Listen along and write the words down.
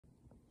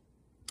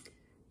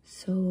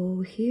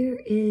So here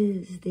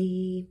is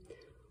the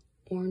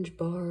orange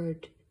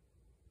barred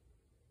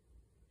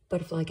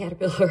butterfly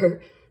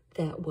caterpillar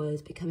that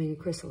was becoming a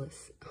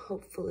chrysalis.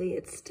 Hopefully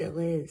it still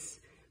is.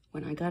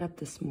 When I got up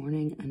this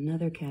morning,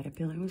 another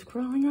caterpillar was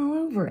crawling all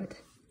over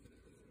it.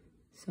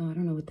 So I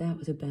don't know what that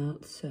was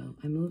about. So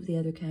I moved the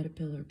other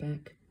caterpillar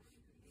back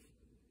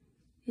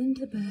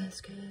into the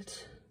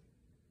basket.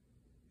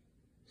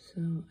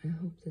 So I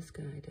hope this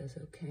guy does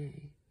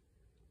okay.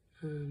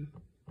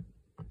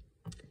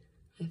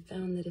 I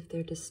found that if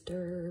they're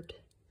disturbed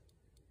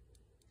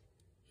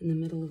in the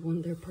middle of one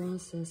of their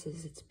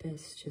processes, it's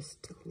best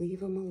just to leave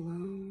them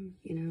alone,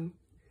 you know,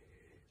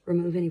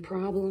 remove any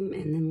problem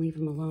and then leave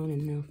them alone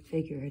and they'll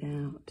figure it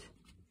out.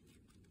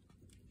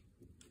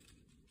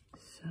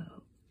 So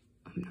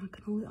I'm not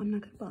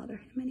gonna bother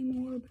him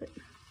anymore, but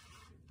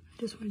I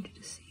just wanted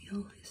you to see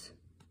all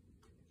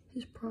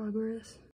his progress.